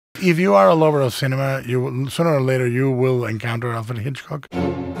If you are a lover of cinema, sooner or later you will encounter Alfred Hitchcock.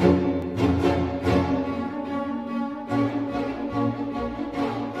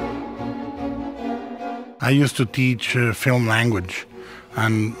 I used to teach film language,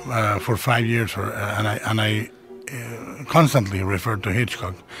 and for 5 years, and I constantly refer to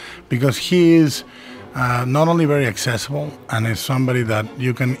Hitchcock because he is not only very accessible and is somebody that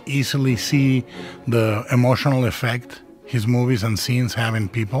you can easily see the emotional effect his movies and scenes have in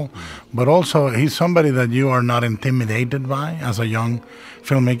people, but also he's somebody that you are not intimidated by as a young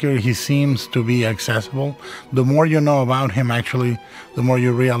filmmaker. He seems to be accessible. The more you know about him, actually, the more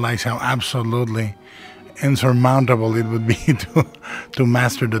you realize how absolutely insurmountable it would be to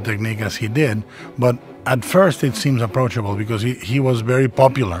master the technique as he did. But at first it seems approachable because he was very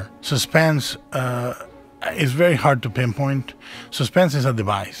popular. Suspense is very hard to pinpoint. Suspense is a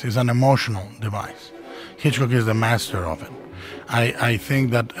device, it's an emotional device. Hitchcock is the master of it. I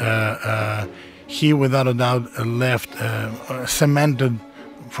think that he, without a doubt, cemented,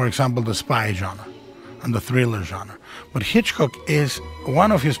 for example, the spy genre and the thriller genre. But Hitchcock is,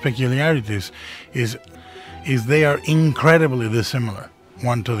 one of his peculiarities is they are incredibly dissimilar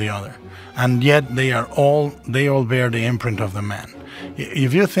one to the other, and yet they all bear the imprint of the man.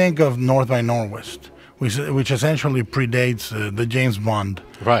 If you think of North by Northwest, which essentially predates the James Bond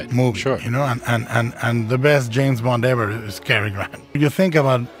movie, sure. You know, and the best James Bond ever is Cary Grant. You think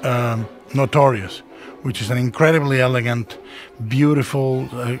about Notorious, which is an incredibly elegant, beautiful,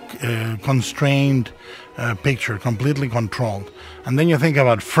 constrained picture, completely controlled. And then you think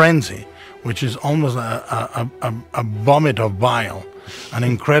about Frenzy, which is almost a vomit of bile, an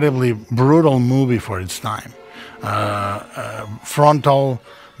incredibly brutal movie for its time. Frontal,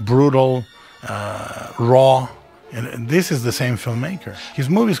 brutal, raw. And this is the same filmmaker. His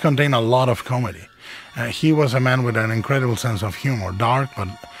movies contain a lot of comedy. He was a man with an incredible sense of humor, dark, but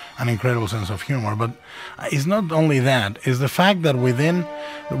an incredible sense of humor. But it's not only that, it's the fact that within,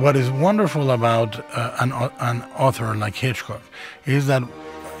 what is wonderful about an author like Hitchcock is that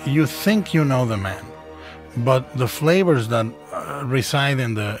you think you know the man, but the flavors that reside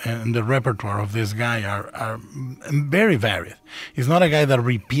in the repertoire of this guy are very varied. He's not a guy that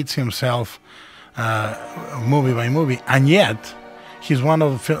repeats himself movie by movie, and yet he's one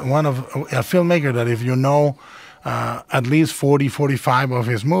of a filmmaker that if you know at least 40-45 of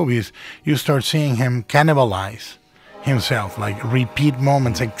his movies, you start seeing him cannibalize himself, like repeat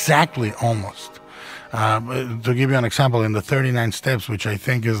moments exactly almost. To give you an example, in the 39 Steps, which I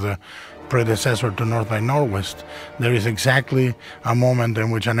think is the predecessor to North by Northwest, there is exactly a moment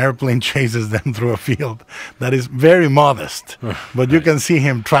in which an airplane chases them through a field that is very modest, but you can see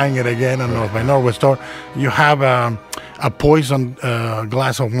him trying it again on North by Northwest. Or you have a poisoned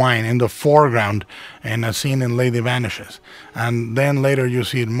glass of wine in the foreground in a scene in Lady Vanishes, and then later you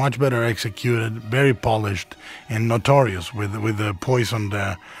see it much better executed, very polished in Notorious with the poisoned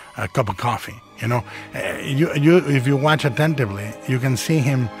cup of coffee. You know, if you watch attentively, you can see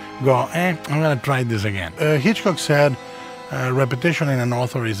him go, I'm going to try this again. Hitchcock said, repetition in an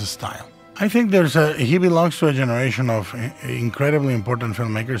author is a style. I think he belongs to a generation of incredibly important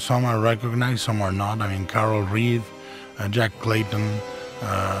filmmakers. Some are recognized, some are not. I mean, Carol Reed, Jack Clayton,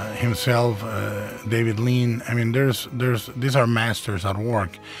 himself, David Lean. I mean, these are masters at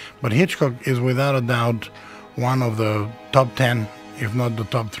work. But Hitchcock is without a doubt one of the top 10, if not the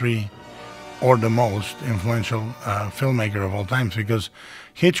top 3, or the most influential filmmaker of all times, because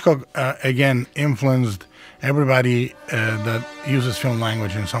Hitchcock, again, influenced everybody that uses film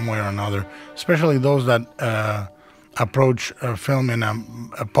language in some way or another, especially those that approach film in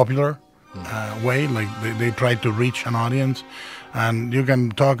a popular way, like they try to reach an audience. And you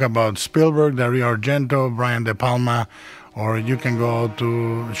can talk about Spielberg, Dario Argento, Brian De Palma, or you can go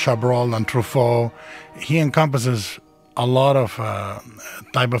to Chabrol and Truffaut. He encompasses a lot of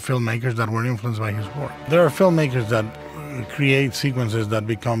type of filmmakers that were influenced by his work. There are filmmakers that create sequences that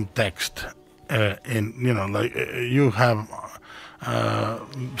become text. You have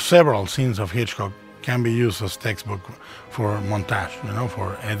several scenes of Hitchcock can be used as textbook for montage,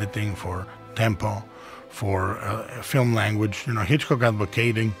 for editing, for tempo, for film language. Hitchcock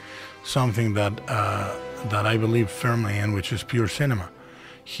advocating something that I believe firmly in, which is pure cinema.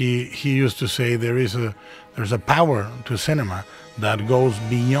 He used to say there's a power to cinema that goes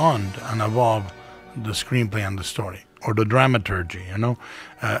beyond and above the screenplay and the story, or the dramaturgy, and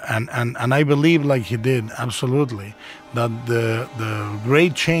I believe, like he did, absolutely, that the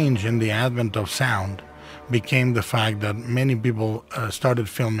great change in the advent of sound became the fact that many people started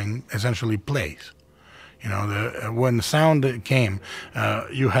filming essentially plays. You know, when sound came,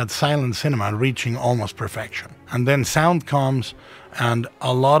 you had silent cinema reaching almost perfection. And then sound comes, and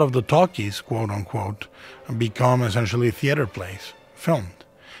a lot of the talkies, quote unquote, become essentially theater plays, filmed.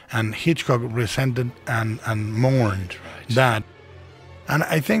 And Hitchcock resented and mourned that. And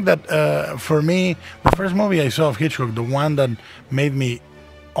I think that for me, the first movie I saw of Hitchcock, the one that made me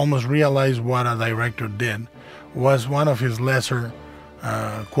almost realize what a director did, was one of his lesser,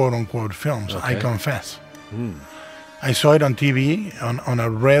 quote unquote, films, I Confess. I saw it on TV, on a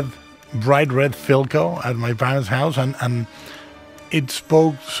bright red Philco at my parents' house, and it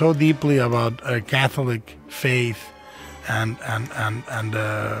spoke so deeply about Catholic faith and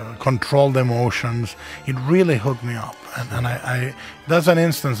controlled emotions. It really hooked me up. And I that's an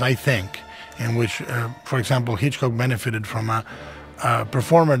instance, I think, in which, for example, Hitchcock benefited from a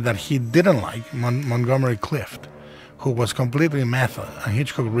performer that he didn't like, Montgomery Clift, who was completely method. And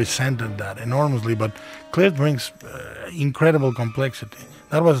Hitchcock resented that enormously, but Clift brings incredible complexity.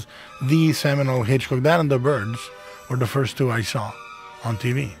 That was the seminal Hitchcock. That and The Birds were the first two I saw on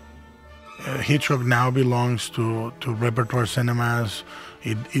TV. Hitchcock now belongs to repertoire cinemas.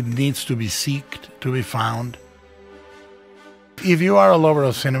 It needs to be sought, to be found. If you are a lover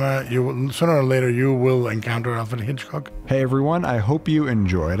of cinema, sooner or later you will encounter Alfred Hitchcock. Hey everyone, I hope you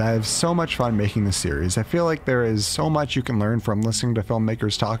enjoyed. I have so much fun making this series. I feel like there is so much you can learn from listening to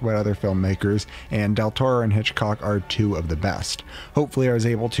filmmakers talk about other filmmakers, and Del Toro and Hitchcock are two of the best. Hopefully I was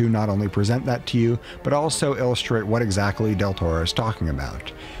able to not only present that to you, but also illustrate what exactly Del Toro is talking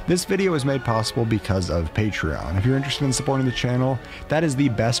about. This video was made possible because of Patreon. If you're interested in supporting the channel, that is the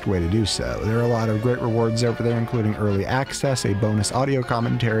best way to do so. There are a lot of great rewards over there, including early access, a bonus audio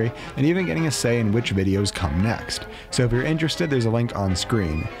commentary, and even getting a say in which videos come next. So if you're interested, there's a link on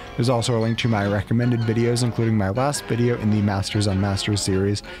screen. There's also a link to my recommended videos, including my last video in the Masters on Masters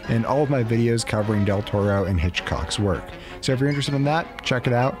series, and all of my videos covering Del Toro and Hitchcock's work. So if you're interested in that, check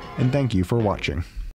it out, and thank you for watching.